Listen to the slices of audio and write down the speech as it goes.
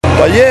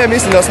Pa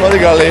mislim da smo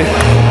odigrali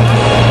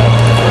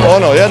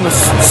jednu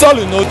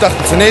solidnu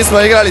utakmicu, nismo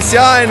igrali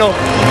sjajno,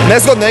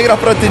 nezgodno igra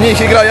protiv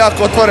njih, igra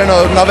jako otvoreno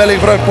na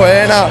velik broj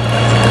poena,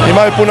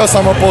 imaju puno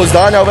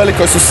samopouzdanja, u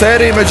velikoj su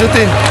seriji,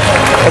 međutim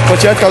od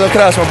početka do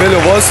kraja smo bili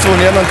u vodstvu, u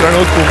nijednom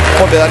trenutku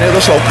pobjeda nije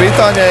došla u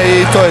pitanje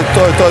i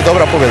to je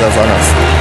dobra pobjeda za nas.